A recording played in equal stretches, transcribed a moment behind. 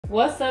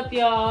What's up,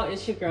 y'all?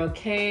 It's your girl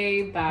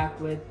Kay back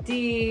with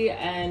D,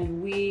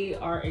 and we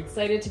are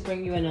excited to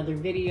bring you another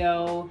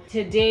video.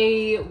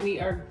 Today we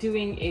are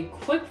doing a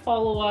quick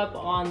follow-up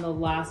on the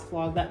last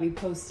vlog that we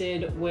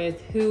posted with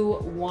who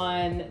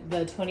won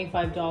the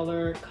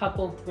 $25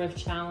 couple thrift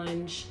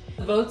challenge.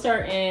 The votes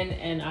are in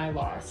and I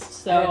lost.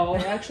 So I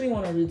actually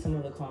want to read some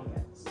of the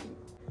comments.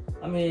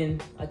 I mean,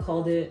 I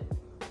called it.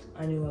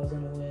 I knew I was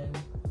gonna win.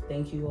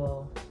 Thank you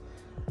all.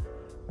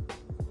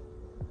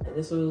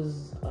 This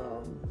was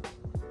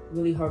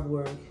really hard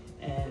work,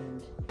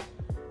 and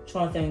just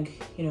want to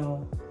thank,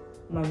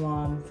 my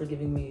mom for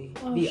giving me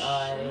the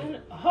eye.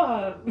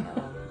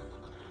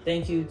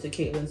 Thank you to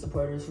Caitlin's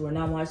supporters who are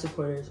not my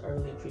supporters. I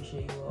really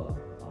appreciate you all.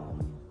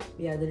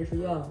 Yeah, I did it for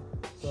y'all.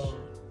 So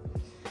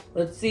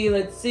let's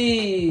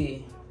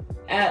see.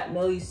 At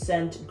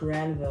Millicent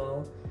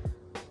Granville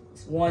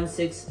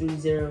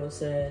 1630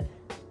 said,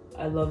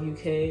 "I love you,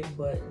 Kay,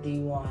 but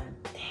D1."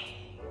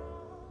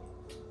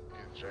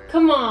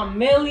 Come on,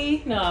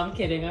 Millie. No, I'm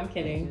kidding. Thank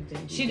you,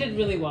 She did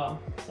really well.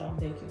 So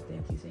thank you.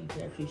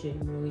 I appreciate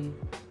you, Millie.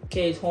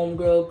 Kay's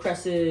homegirl,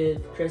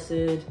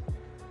 Cressid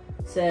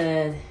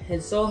said,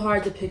 "It's so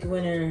hard to pick a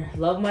winner.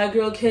 Love my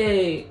girl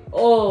Kay.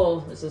 Oh,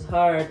 this is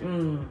hard.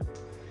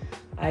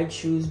 I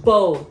choose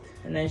both."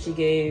 And then she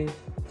gave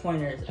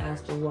pointers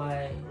as to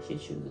why she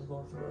chooses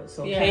both of us.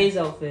 So yeah. Kay's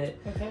outfit,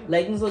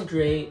 leggings look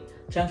great,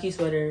 chunky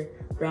sweater,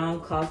 brown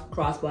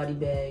crossbody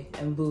bag,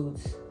 and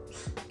boots.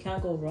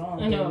 Can't go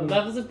wrong. I know,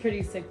 that was a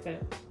pretty sick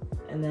fit.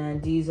 And then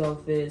D's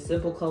outfit,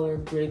 simple color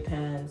gray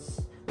pants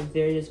with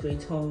various gray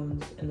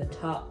tones, and the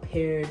top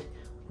paired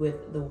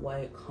with the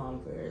white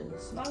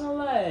Converse. Not gonna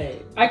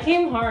lie, I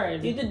came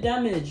hard. You did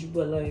damage,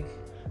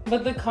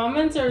 but the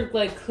comments are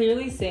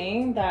clearly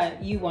saying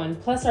that you won.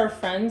 Plus our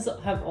friends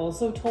have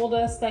also told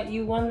us that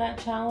you won that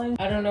challenge.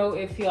 I don't know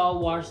if y'all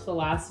watched the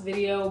last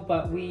video,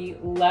 but we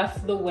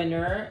left the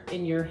winner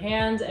in your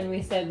hands and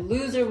we said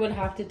loser would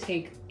have to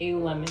take a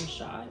lemon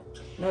shot.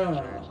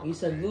 No. You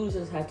said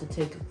losers had to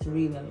take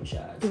 3 lemon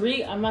shots.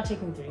 3? I'm not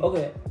taking 3.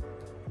 Okay.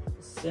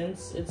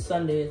 Since it's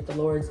Sunday, it's the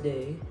Lord's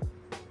Day,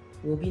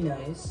 we'll be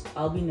nice.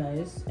 I'll be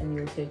nice, and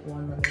you'll take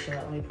 1 lemon shot.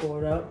 Let me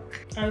pour it out.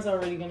 I was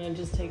already gonna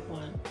just take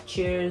 1.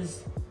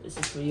 Cheers. This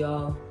is for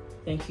y'all.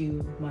 Thank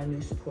you, my new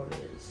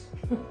supporters.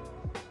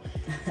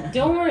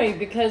 Don't worry,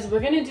 because we're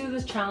gonna do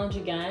this challenge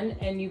again,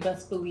 and you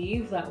best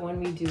believe that when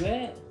we do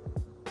it,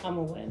 I'm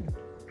gonna win.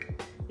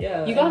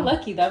 Yeah. You got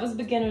lucky. That was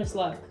beginner's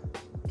luck.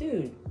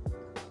 Dude,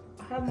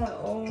 I have my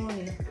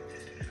own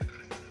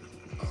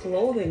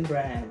clothing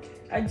brand.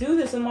 I do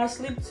this in my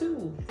sleep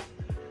too.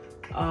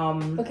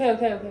 Okay,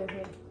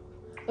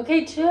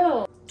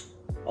 chill.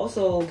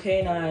 Also, Kay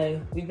and I,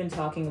 we've been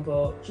talking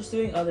about just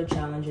doing other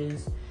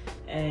challenges,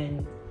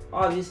 and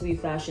obviously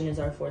fashion is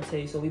our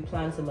forte, so we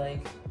plan to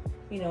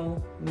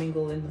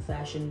mingle in the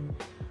fashion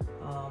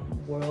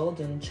world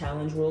and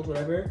challenge world,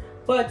 whatever.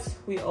 But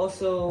we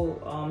also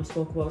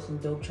spoke about some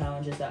dope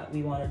challenges that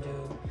we want to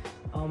do,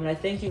 and I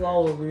think you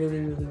all will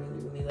really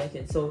like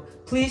it. So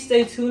please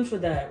stay tuned for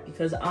that,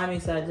 because I'm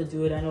excited to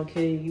do it. I know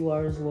Kay, you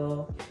are as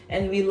well,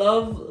 and we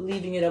love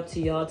leaving it up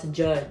to y'all to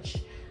judge.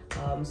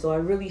 So I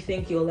really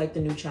think you'll like the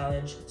new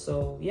challenge.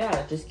 So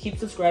yeah, just keep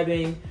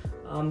subscribing.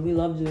 We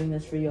love doing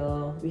this for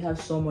y'all. We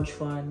have so much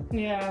fun.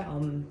 Yeah.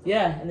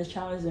 And this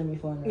challenge is gonna be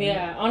fun. Right?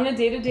 Yeah, on a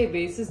day-to-day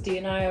basis, D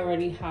and I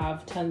already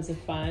have tons of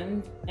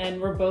fun, and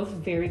we're both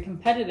very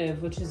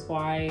competitive, which is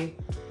why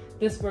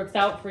this works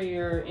out for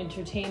your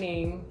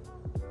entertaining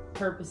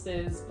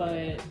purposes.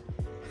 But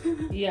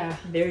yeah,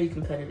 very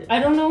competitive. I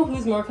don't know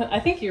who's more.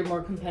 I think you're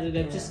more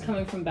competitive, just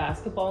coming from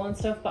basketball and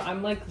stuff. But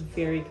I'm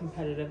very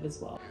competitive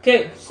as well.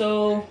 Okay,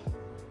 so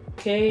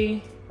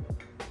Kay.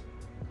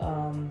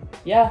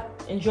 Yeah,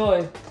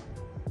 enjoy.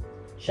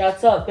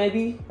 Shots up,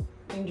 baby.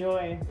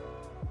 Enjoy.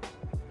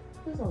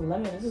 This is a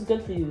lemon. This is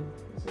good for you.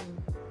 This is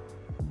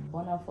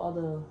one off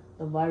all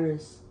the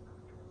virus.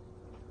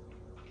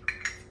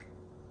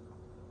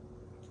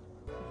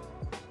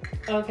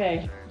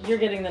 Okay, you're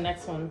getting the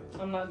next one.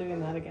 I'm not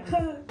doing that again.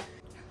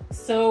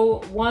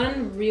 So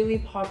one really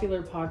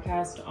popular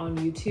podcast on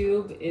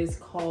YouTube is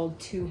called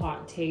Two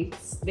Hot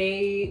Takes.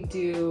 They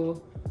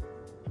do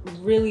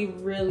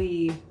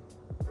really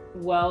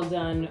well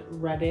done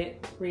Reddit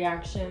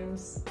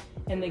reactions,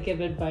 and they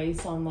give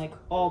advice on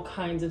all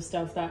kinds of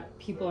stuff that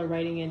people are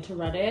writing into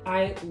Reddit.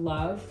 I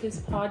love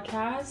this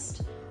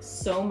podcast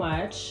so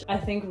much. I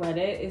think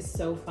Reddit is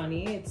so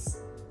funny.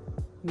 It's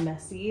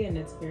messy and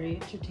it's very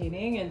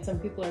entertaining, and some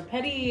people are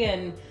petty,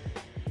 and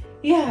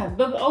yeah,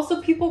 but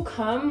also people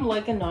come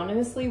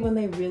anonymously when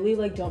they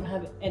really don't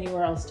have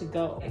anywhere else to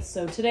go.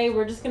 So today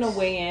we're just gonna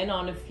weigh in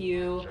on a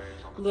few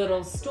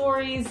little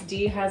stories.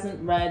 D hasn't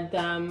read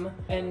them,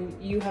 and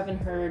you haven't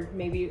heard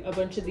maybe a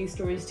bunch of these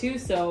stories too,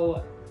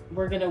 so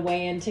we're gonna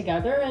weigh in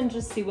together and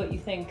just see what you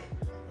think.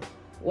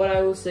 What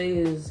I will say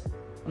is,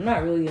 I'm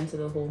not really into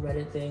the whole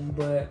Reddit thing,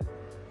 but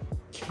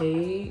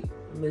Kay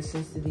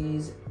listens to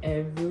these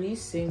every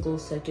single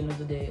second of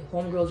the day.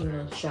 Homegirls in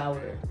the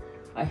shower,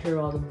 I hear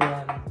all the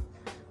blam.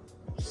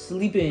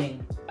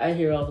 Sleeping, I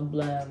hear all the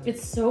blam.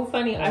 It's so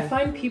funny. I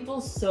find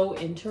people so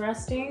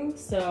interesting.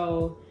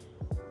 So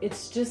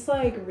it's just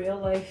like real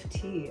life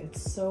tea.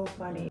 It's so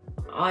funny.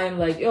 I'm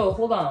like, yo,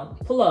 hold on,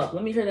 pull up.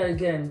 Let me hear that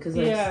again. Because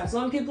like,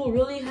 some people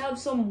really have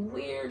some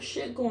weird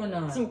shit going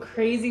on. Some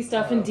crazy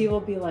stuff. And Dee will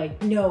be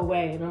like, no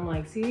way. And I'm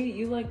like, see,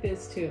 you like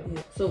this too.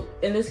 Yeah. So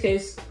in this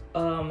case,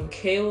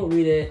 Kay will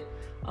read it.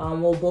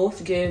 We'll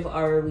both give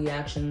our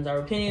reactions, our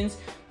opinions,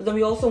 but then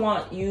we also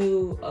want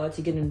you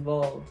to get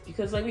involved,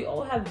 because like we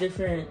all have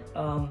different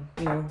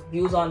you know,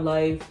 views on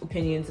life,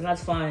 opinions, and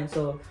that's fine.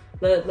 So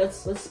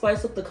let's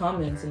spice up the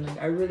comments, and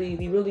like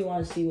we really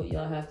want to see what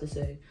y'all have to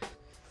say.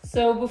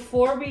 So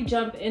before we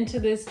jump into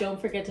this, don't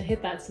forget to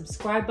hit that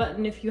subscribe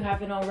button if you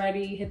haven't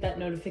already. Hit that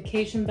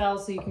notification bell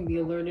so you can be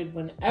alerted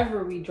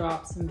whenever we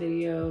drop some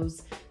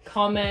videos.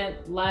 Comment,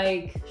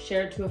 like,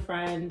 share it to a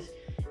friend.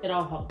 It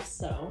all helps.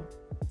 So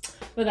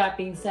with that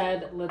being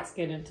said, let's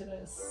get into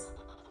this.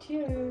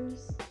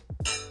 Cheers.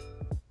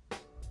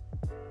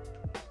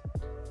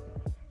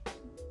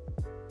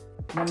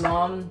 My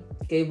mom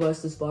gave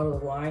us this bottle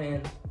of wine,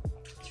 and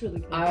it's really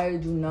good. I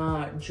do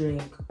not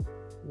drink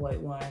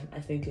white wine. I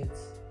think it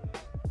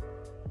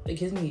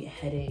gives me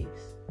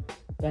headaches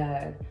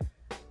bad.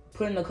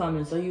 Put in the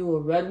comments, are you a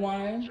red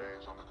wine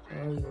or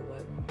are you a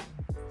white wine?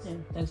 Yeah.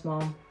 Thanks,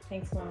 Mom.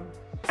 Thanks, Mom.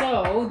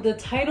 So the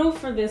title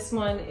for this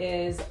one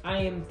is I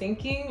am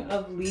thinking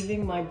of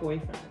leaving my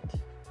boyfriend.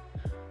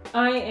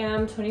 I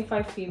am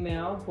 25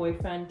 female,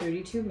 boyfriend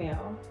 32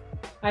 male.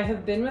 I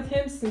have been with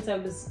him since I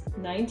was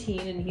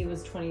 19 and he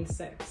was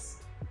 26.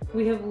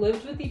 We have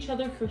lived with each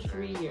other for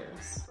 3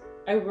 years.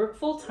 I work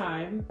full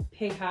time,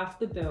 pay half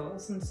the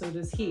bills, and so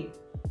does he.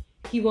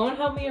 He won't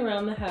help me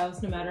around the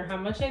house no matter how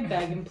much I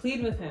beg and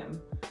plead with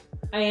him.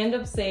 I end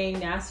up saying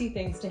nasty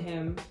things to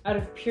him out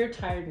of pure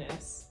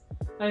tiredness.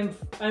 I'm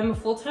a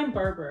full-time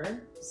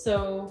barber,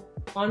 so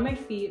on my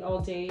feet all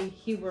day,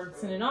 he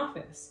works in an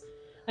office.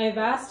 I have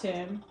asked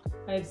him,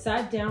 I have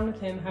sat down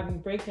with him having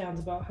breakdowns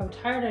about how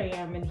tired I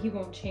am, and he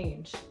won't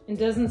change and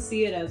doesn't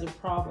see it as a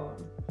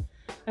problem.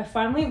 I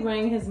finally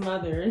rang his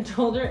mother and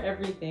told her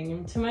everything,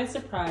 and to my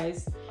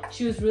surprise,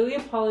 she was really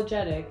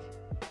apologetic.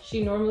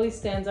 She normally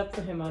stands up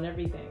for him on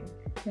everything.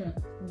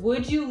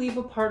 Would you leave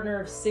a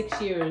partner of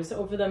 6 years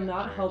over them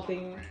not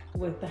helping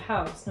with the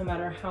house, no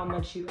matter how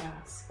much you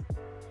ask?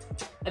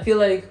 I feel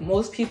like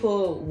most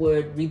people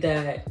would read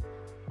that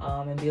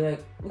and be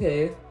like,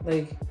 okay,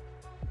 like,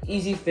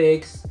 easy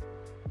fix.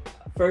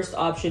 First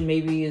option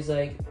maybe is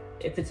like,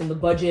 if it's in the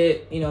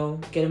budget, you know,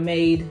 get a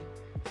maid.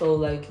 So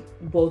like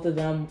both of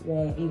them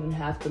won't even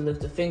have to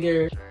lift a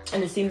finger.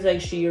 And it seems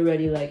like she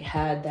already like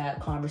had that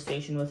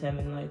conversation with him,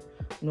 and like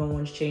no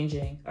one's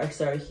changing. Or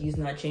sorry, he's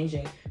not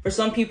changing. For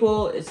some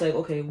people, it's like,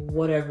 okay,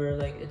 whatever,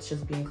 like it's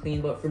just being clean.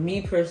 But for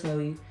me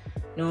personally,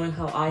 knowing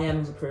how I am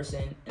as a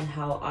person and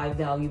how I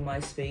value my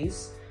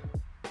space,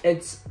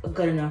 it's a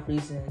good enough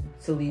reason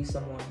to leave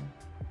someone.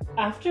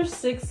 After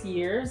 6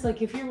 years,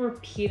 like if you're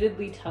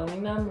repeatedly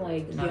telling them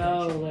like,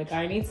 yo, like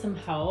I need some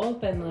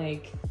help, and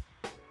like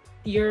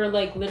you're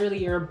like literally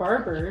you're a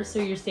barber, so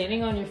you're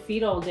standing on your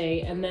feet all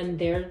day, and then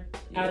they're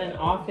at an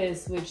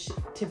office which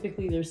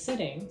typically they're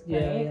sitting,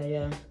 right?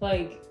 Yeah.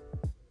 Like,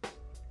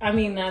 I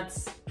mean,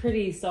 that's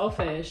pretty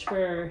selfish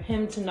for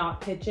him to not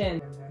pitch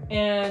in.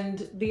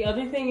 And the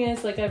other thing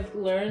is, like, I've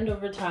learned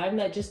over time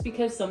that just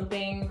because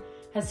something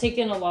has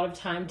taken a lot of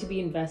time to be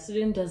invested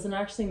in doesn't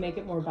actually make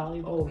it more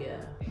valuable. Oh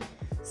yeah.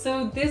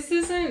 So this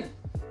isn't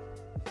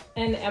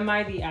an am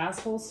I the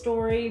asshole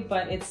story,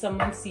 but it's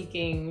someone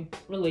seeking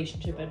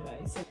relationship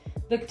advice.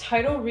 The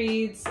title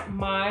reads,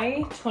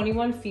 my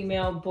 21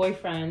 female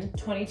boyfriend,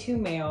 22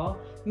 male,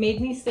 made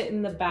me sit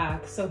in the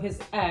back so his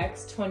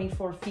ex,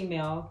 24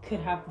 female, could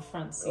have the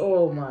front seat.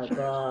 Oh my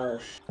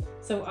gosh.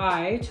 So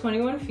I,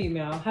 21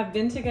 female, have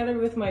been together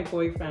with my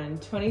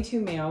boyfriend, 22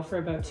 male, for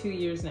about 2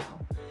 years now.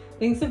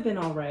 Things have been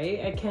all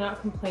right. I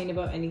cannot complain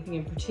about anything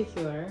in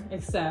particular,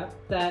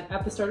 except that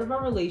at the start of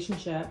our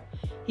relationship,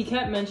 he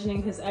kept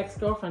mentioning his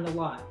ex-girlfriend a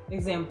lot.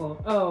 Example,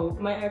 oh,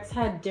 my ex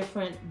had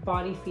different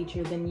body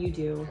feature than you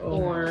do,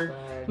 or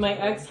my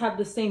ex had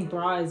the same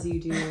bra as you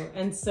do,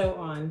 and so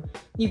on.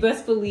 You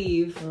best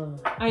believe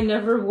I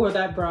never wore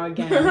that bra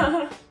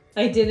again.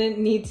 I didn't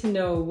need to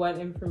know what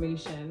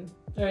information,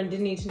 or I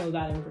didn't need to know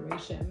that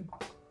information.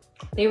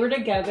 They were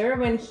together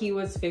when he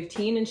was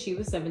 15 and she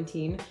was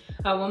 17.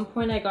 At one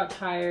point, I got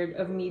tired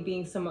of me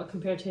being somewhat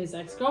compared to his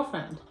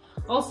ex-girlfriend.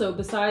 Also,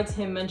 besides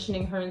him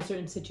mentioning her in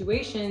certain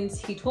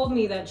situations, he told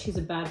me that she's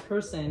a bad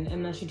person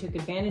and that she took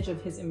advantage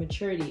of his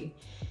immaturity.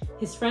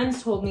 His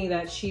friends told me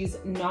that she's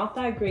not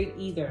that great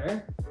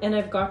either, and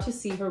I've got to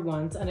see her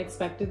once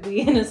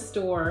unexpectedly in a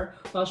store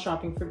while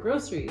shopping for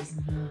groceries.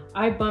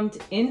 I bumped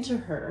into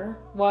her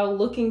while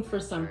looking for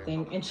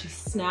something, and she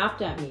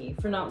snapped at me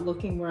for not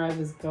looking where I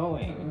was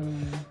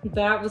going.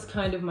 That was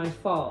kind of my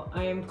fault.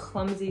 I am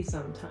clumsy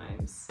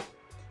sometimes.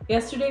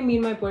 Yesterday, me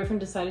and my boyfriend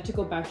decided to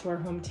go back to our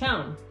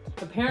hometown.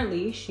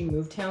 Apparently, she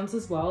moved towns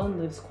as well and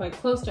lives quite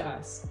close to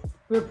us.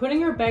 We were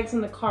putting our bags in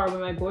the car when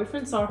my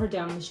boyfriend saw her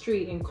down the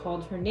street and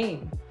called her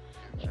name.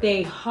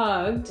 They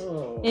hugged,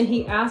 and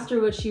he asked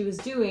her what she was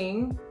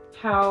doing.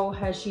 How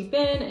has she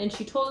been? And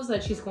she told us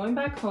that she's going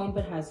back home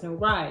but has no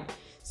ride.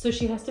 So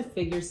she has to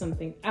figure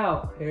something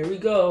out. Here we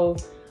go.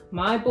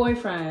 My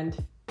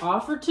boyfriend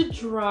offered to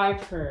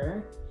drive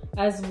her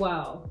as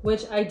well,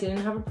 which I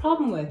didn't have a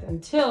problem with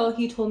until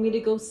he told me to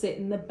go sit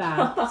in the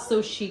back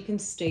so she can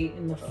stay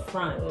in the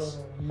front.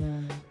 Oh,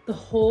 man. The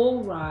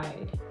whole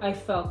ride, I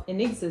felt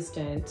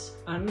inexistent,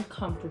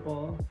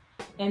 uncomfortable,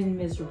 and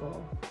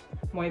miserable.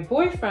 My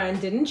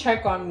boyfriend didn't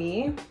check on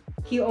me.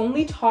 He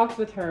only talked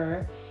with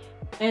her,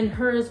 and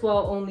her as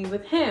well only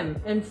with him.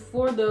 And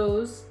for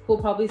those who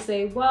will probably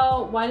say,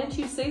 well, why didn't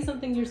you say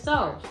something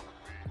yourself?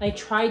 I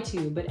tried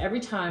to, but every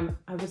time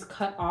I was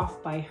cut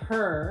off by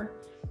her,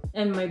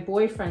 and my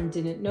boyfriend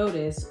didn't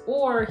notice,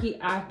 or he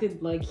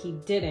acted like he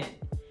didn't.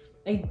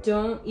 I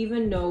don't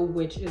even know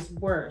which is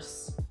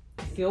worse.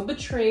 I feel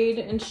betrayed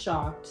and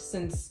shocked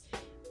since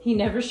he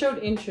never showed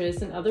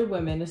interest in other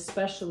women,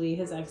 especially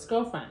his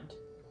ex-girlfriend.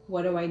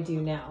 What do I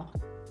do now?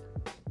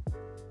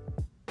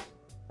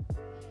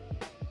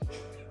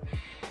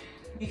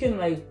 You can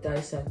like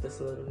dissect this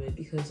a little bit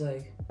because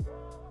like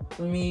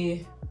for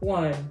me,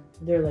 one,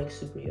 they're like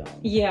super young.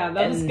 Yeah,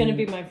 that was gonna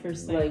be my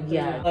first thing. Like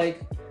yeah,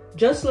 like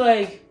just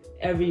like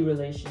every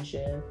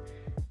relationship,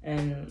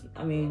 and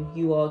I mean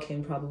you all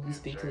can probably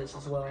speak to this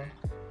as well.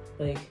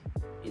 Like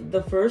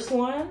the first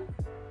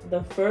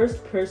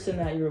person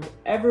that you're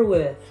ever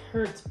with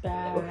hurts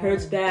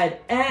bad,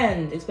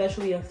 and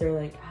especially if they're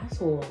like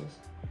assholes.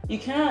 You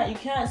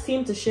can't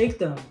seem to shake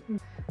them.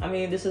 I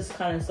mean, this is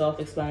kind of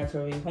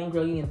self-explanatory.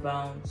 Homegirl, you need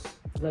bounds.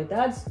 Like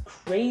that's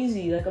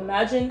crazy. Like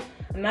imagine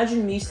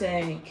me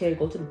saying, "Okay,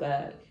 go to the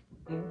back."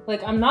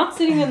 Like I'm not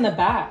sitting in the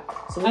back.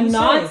 So I'm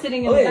not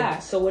sitting in the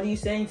back. So what are you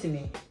saying to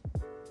me?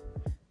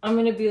 I'm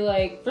gonna be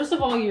like, first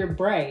of all, you're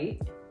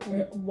bright.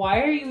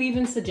 Why are you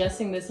even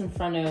suggesting this in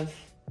front of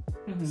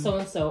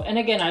so-and-so? And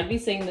again, I'd be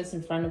saying this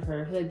in front of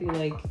her. I'd be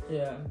like,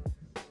 yeah,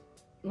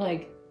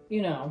 like,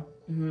 you know,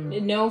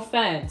 no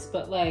offense,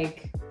 but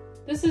like,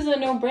 this is a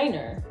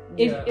no-brainer.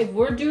 Yeah. If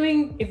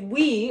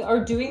we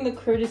are doing the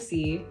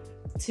courtesy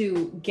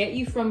to get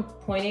you from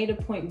point A to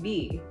point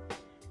B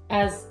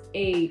as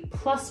a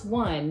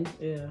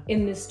 +1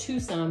 in this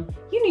twosome,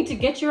 you need to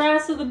get your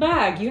ass to the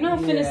bag. You're not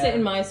finna sit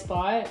in my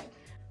spot.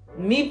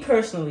 Me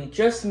personally,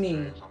 just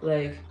me,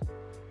 like,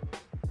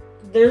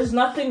 there's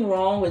nothing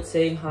wrong with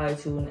saying hi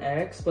to an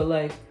ex, but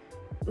like,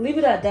 leave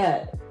it at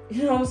that.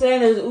 You know what I'm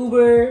saying? There's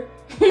Uber,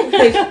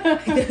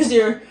 like,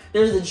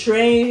 there's the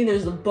train,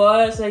 there's the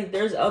bus, like,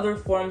 there's other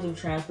forms of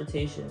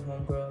transportation,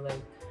 homegirl. Like,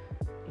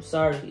 I'm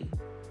sorry,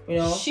 you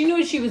know? She knew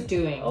what she was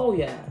doing. Oh,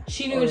 yeah.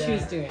 She knew what she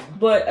was doing.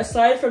 But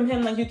aside from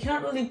him, like, you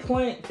can't really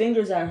point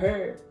fingers at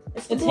her.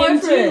 It's him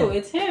too.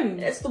 It's him.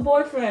 It's the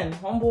boyfriend.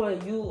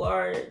 Homeboy, you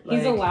are like...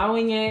 He's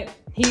allowing it.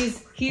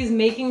 He's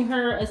making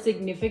her a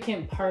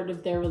significant part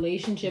of their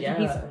relationship.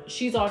 Yeah. And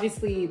she's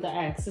obviously, the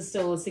ex is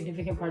still a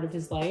significant part of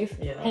his life.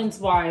 Yeah. Hence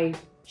why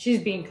she's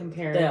being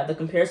compared. Yeah, the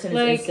comparison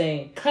is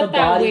insane. Cut the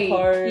that body weight.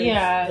 Parts,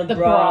 yeah, the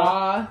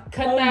bra.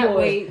 Cut homeboy, that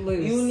weight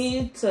loose. You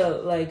need to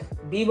like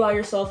be by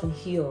yourself and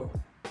heal.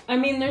 I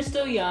mean, they're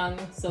still young,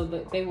 so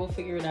that they will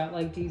figure it out.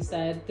 Like Dee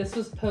said, this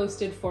was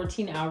posted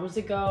 14 hours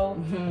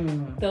ago.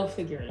 They'll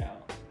figure it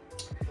out.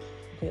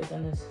 Okay,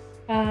 send this.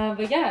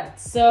 But yeah,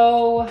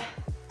 so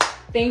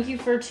thank you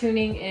for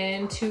tuning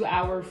in to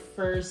our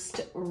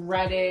first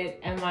Reddit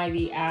Am I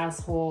the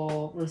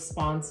Asshole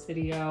response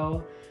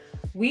video.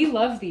 We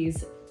love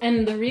these.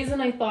 And the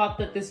reason I thought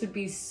that this would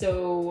be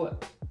so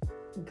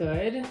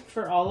good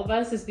for all of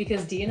us is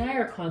because Dee and I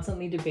are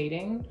constantly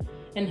debating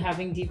and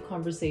having deep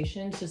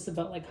conversations just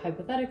about like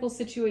hypothetical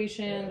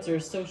situations or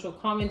social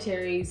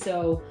commentary.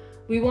 So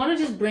we want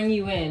to just bring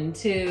you in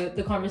to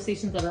the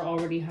conversations that are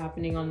already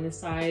happening on this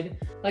side.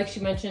 Like she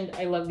mentioned,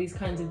 I love these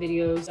kinds of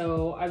videos,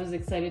 so I was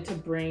excited to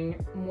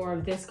bring more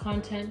of this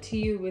content to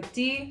you with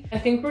Dee. I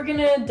think we're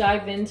gonna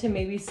dive into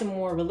maybe some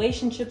more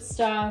relationship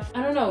stuff.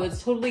 I don't know,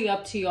 it's totally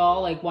up to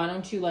y'all. Like, why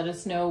don't you let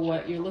us know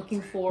what you're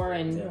looking for,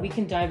 and we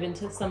can dive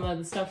into some of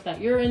the stuff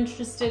that you're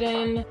interested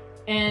in.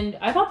 And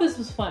I thought this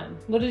was fun.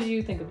 What did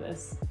you think of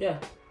this? Yeah,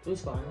 it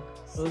was fun.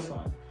 It was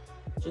fun.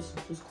 Just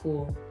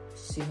cool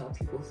to see how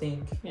people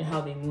think and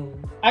how they move.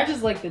 I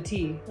just like the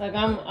tea. Like,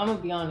 I'm gonna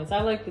be honest,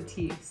 I like the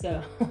tea.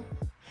 So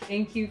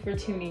thank you for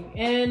tuning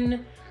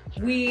in.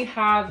 We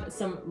have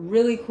some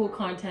really cool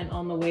content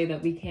on the way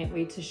that we can't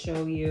wait to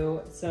show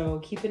you. So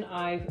keep an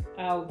eye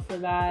out for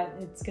that.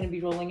 It's gonna be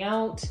rolling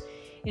out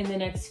in the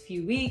next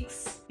few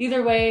weeks.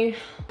 Either way,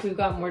 we've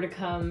got more to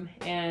come,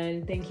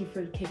 and thank you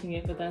for kicking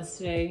it with us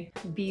today.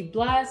 Be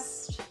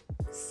blessed,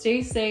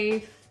 stay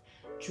safe,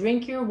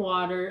 drink your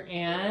water,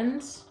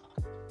 and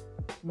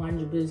mind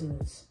your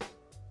business.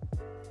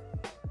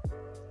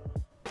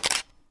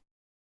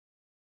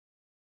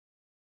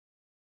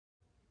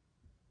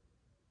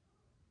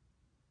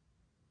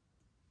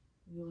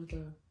 You're like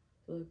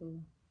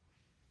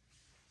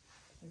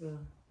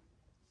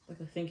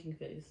a thinking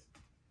face.